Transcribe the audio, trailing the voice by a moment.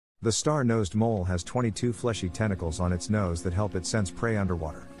The star-nosed mole has 22 fleshy tentacles on its nose that help it sense prey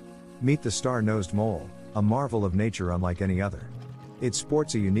underwater. Meet the star-nosed mole, a marvel of nature unlike any other. It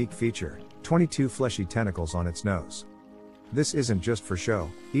sports a unique feature, 22 fleshy tentacles on its nose. This isn't just for show,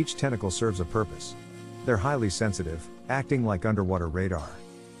 each tentacle serves a purpose. They're highly sensitive, acting like underwater radar.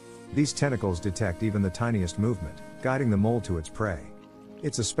 These tentacles detect even the tiniest movement, guiding the mole to its prey.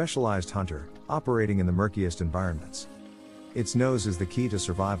 It's a specialized hunter, operating in the murkiest environments. Its nose is the key to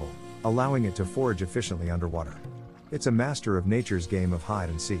survival, allowing it to forage efficiently underwater. It's a master of nature's game of hide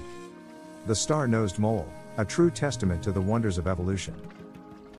and seek. The star-nosed mole, a true testament to the wonders of evolution.